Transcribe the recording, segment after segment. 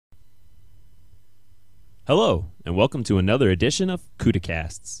Hello, and welcome to another edition of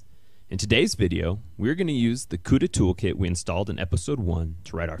CUDACasts. In today's video, we're going to use the CUDA toolkit we installed in episode 1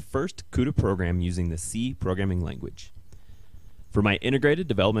 to write our first CUDA program using the C programming language. For my integrated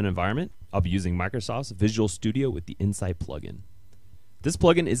development environment, I'll be using Microsoft's Visual Studio with the Nsight plugin. This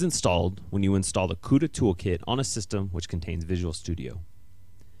plugin is installed when you install the CUDA toolkit on a system which contains Visual Studio.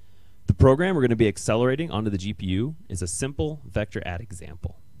 The program we're going to be accelerating onto the GPU is a simple vector add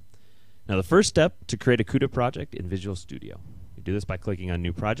example. Now the first step to create a CUDA project in Visual Studio. You do this by clicking on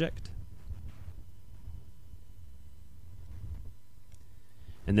New Project.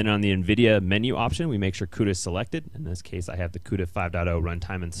 And then on the NVIDIA menu option, we make sure CUDA is selected. In this case, I have the CUDA 5.0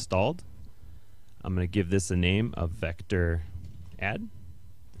 runtime installed. I'm going to give this a name of vector add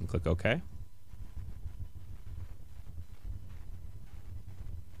and click OK.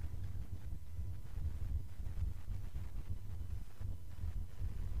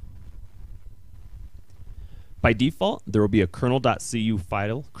 By default, there will be a kernel.cu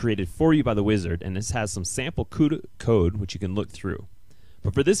file created for you by the wizard, and this has some sample CUDA code which you can look through.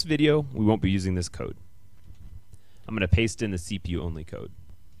 But for this video, we won't be using this code. I'm going to paste in the CPU-only code.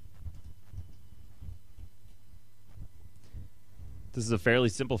 This is a fairly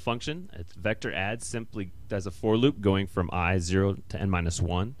simple function. It's vector add simply does a for loop going from I0 to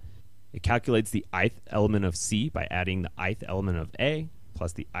n-1. It calculates the ith element of C by adding the ith element of A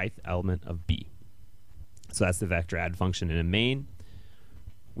plus the ith element of B. So that's the vector add function in a main.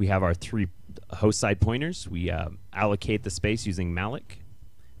 We have our 3 host side pointers. We allocate the space using malloc.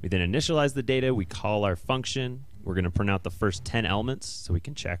 We then initialize the data. We call our function. We're going to print out the first 10 elements so we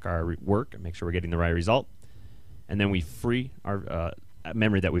can check our work and make sure we're getting the right result. And then we free our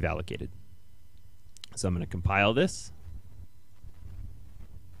memory that we've allocated. So I'm going to compile this.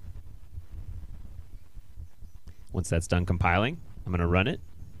 Once that's done compiling, I'm going to run it.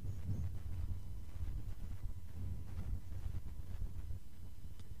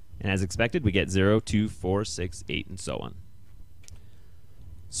 And as expected, we get 0, 2, 4, 6, 8, and so on.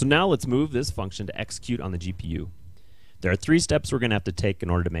 So now let's move this function to execute on the GPU. There are 3 steps we're going to have to take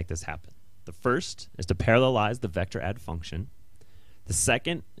in order to make this happen. The first is to parallelize the vector add function. The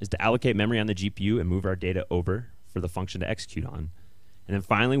second is to allocate memory on the GPU and move our data over for the function to execute on. And then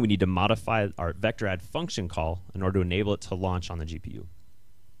finally, we need to modify our vector add function call in order to enable it to launch on the GPU.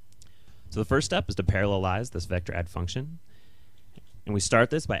 So the first step is to parallelize this vector add function. And we start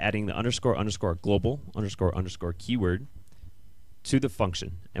this by adding the __global__ keyword to the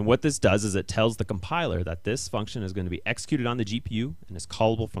function. And what this does is it tells the compiler that this function is going to be executed on the GPU and is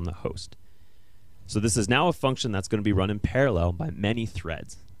callable from the host. So this is now a function that's going to be run in parallel by many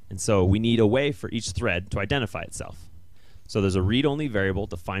threads. And so we need a way for each thread to identify itself. So there's a read-only variable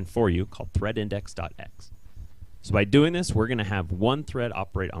defined for you called threadindex.x. So by doing this, we're going to have one thread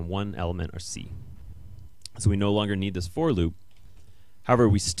operate on one element or C. So we no longer need this for loop. However,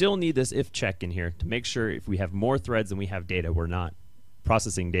 we still need this if check in here to make sure if we have more threads than we have data, we're not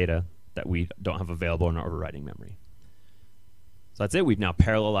processing data that we don't have available in our overriding memory. So that's it. We've now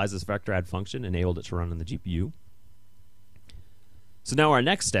parallelized this vector add function, enabled it to run on the GPU. So now our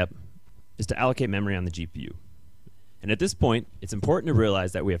next step is to allocate memory on the GPU. And at this point, it's important to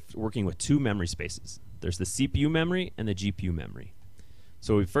realize that we are working with 2 memory spaces. There's the CPU memory and the GPU memory.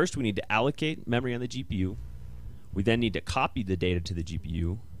 So first we need to allocate memory on the GPU. We then need to copy the data to the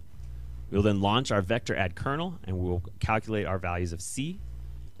GPU. We'll then launch our vector add kernel, and we'll calculate our values of C.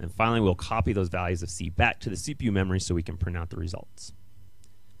 And finally, we'll copy those values of C back to the CPU memory so we can print out the results.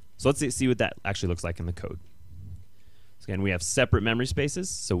 So let's see what that actually looks like in the code. So again, we have separate memory spaces,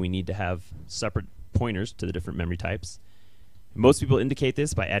 so we need to have separate pointers to the different memory types. Most people indicate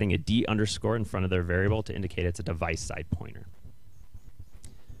this by adding a D underscore in front of their variable to indicate it's a device side pointer.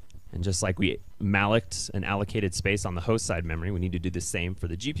 And just like we malloced an allocated space on the host side memory, we need to do the same for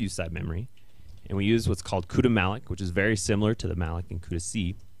the GPU side memory. And we use what's called CUDA malloc, which is very similar to the malloc in CUDA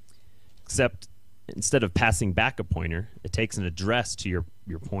C, except instead of passing back a pointer, it takes an address to your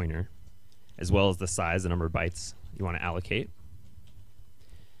pointer, as well as the size, the number of bytes you want to allocate.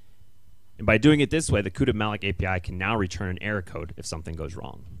 And by doing it this way, the CUDA malloc API can now return an error code if something goes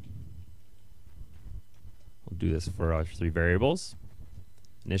wrong. We'll do this for our 3 variables.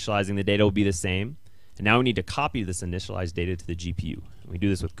 Initializing the data will be the same. And now we need to copy this initialized data to the GPU. And we do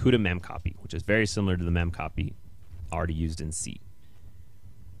this with CUDA memcopy, which is very similar to the memcopy already used in C.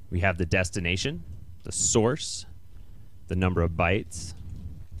 We have the destination, the source, the number of bytes,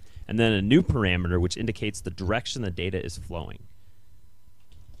 and then a new parameter which indicates the direction the data is flowing.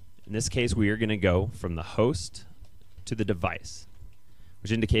 In this case, we are going to go from the host to the device,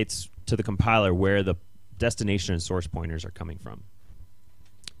 which indicates to the compiler where the destination and source pointers are coming from.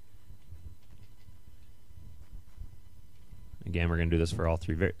 Again, we're going to do this for all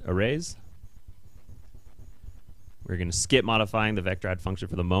three arrays. We're going to skip modifying the vector add function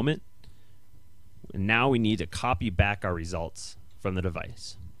for the moment. And now we need to copy back our results from the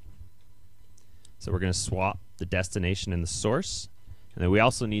device. So we're going to swap the destination and the source. And then we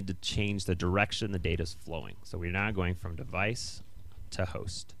also need to change the direction the data is flowing. So we're now going from device to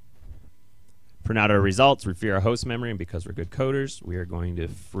host. Print out our results, we free our host memory, and because we're good coders, we are going to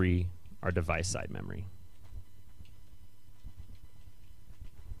free our device side memory.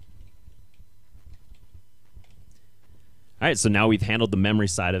 All right, so now we've handled the memory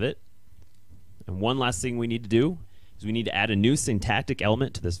side of it. And one last thing we need to do is we need to add a new syntactic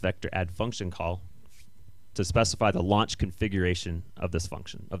element to this vector add function call to specify the launch configuration of this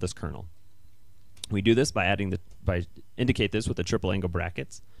function, of this kernel. We do this by indicate this with the triple angle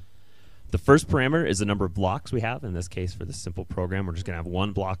brackets. The first parameter is the number of blocks we have. In this case, for this simple program, we're just going to have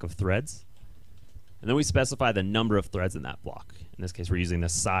one block of threads. And then we specify the number of threads in that block. In this case, we're using the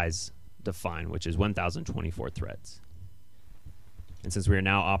size define, which is 1024 threads. And since we are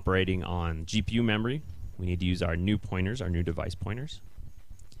now operating on GPU memory, we need to use our new pointers, our new device pointers.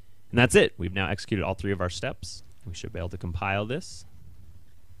 And that's it. We've now executed all three of our steps. We should be able to compile this.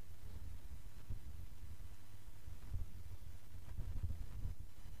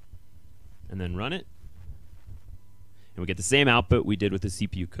 And then run it. And we get the same output we did with the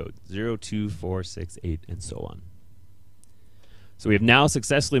CPU code, 0, 2, 4, 6, 8, and so on. So we have now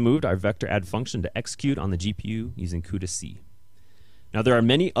successfully moved our vector add function to execute on the GPU using CUDA C. Now there are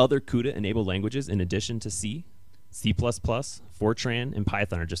many other CUDA-enabled languages in addition to C. C++, Fortran, and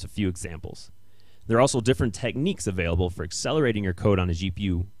Python are just a few examples. There are also different techniques available for accelerating your code on a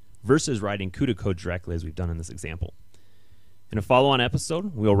GPU versus writing CUDA code directly as we've done in this example. In a follow-on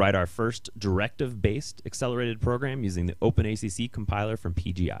episode, we'll write our first directive-based accelerated program using the OpenACC compiler from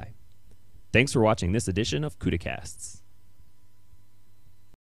PGI. Thanks for watching this edition of CUDACasts.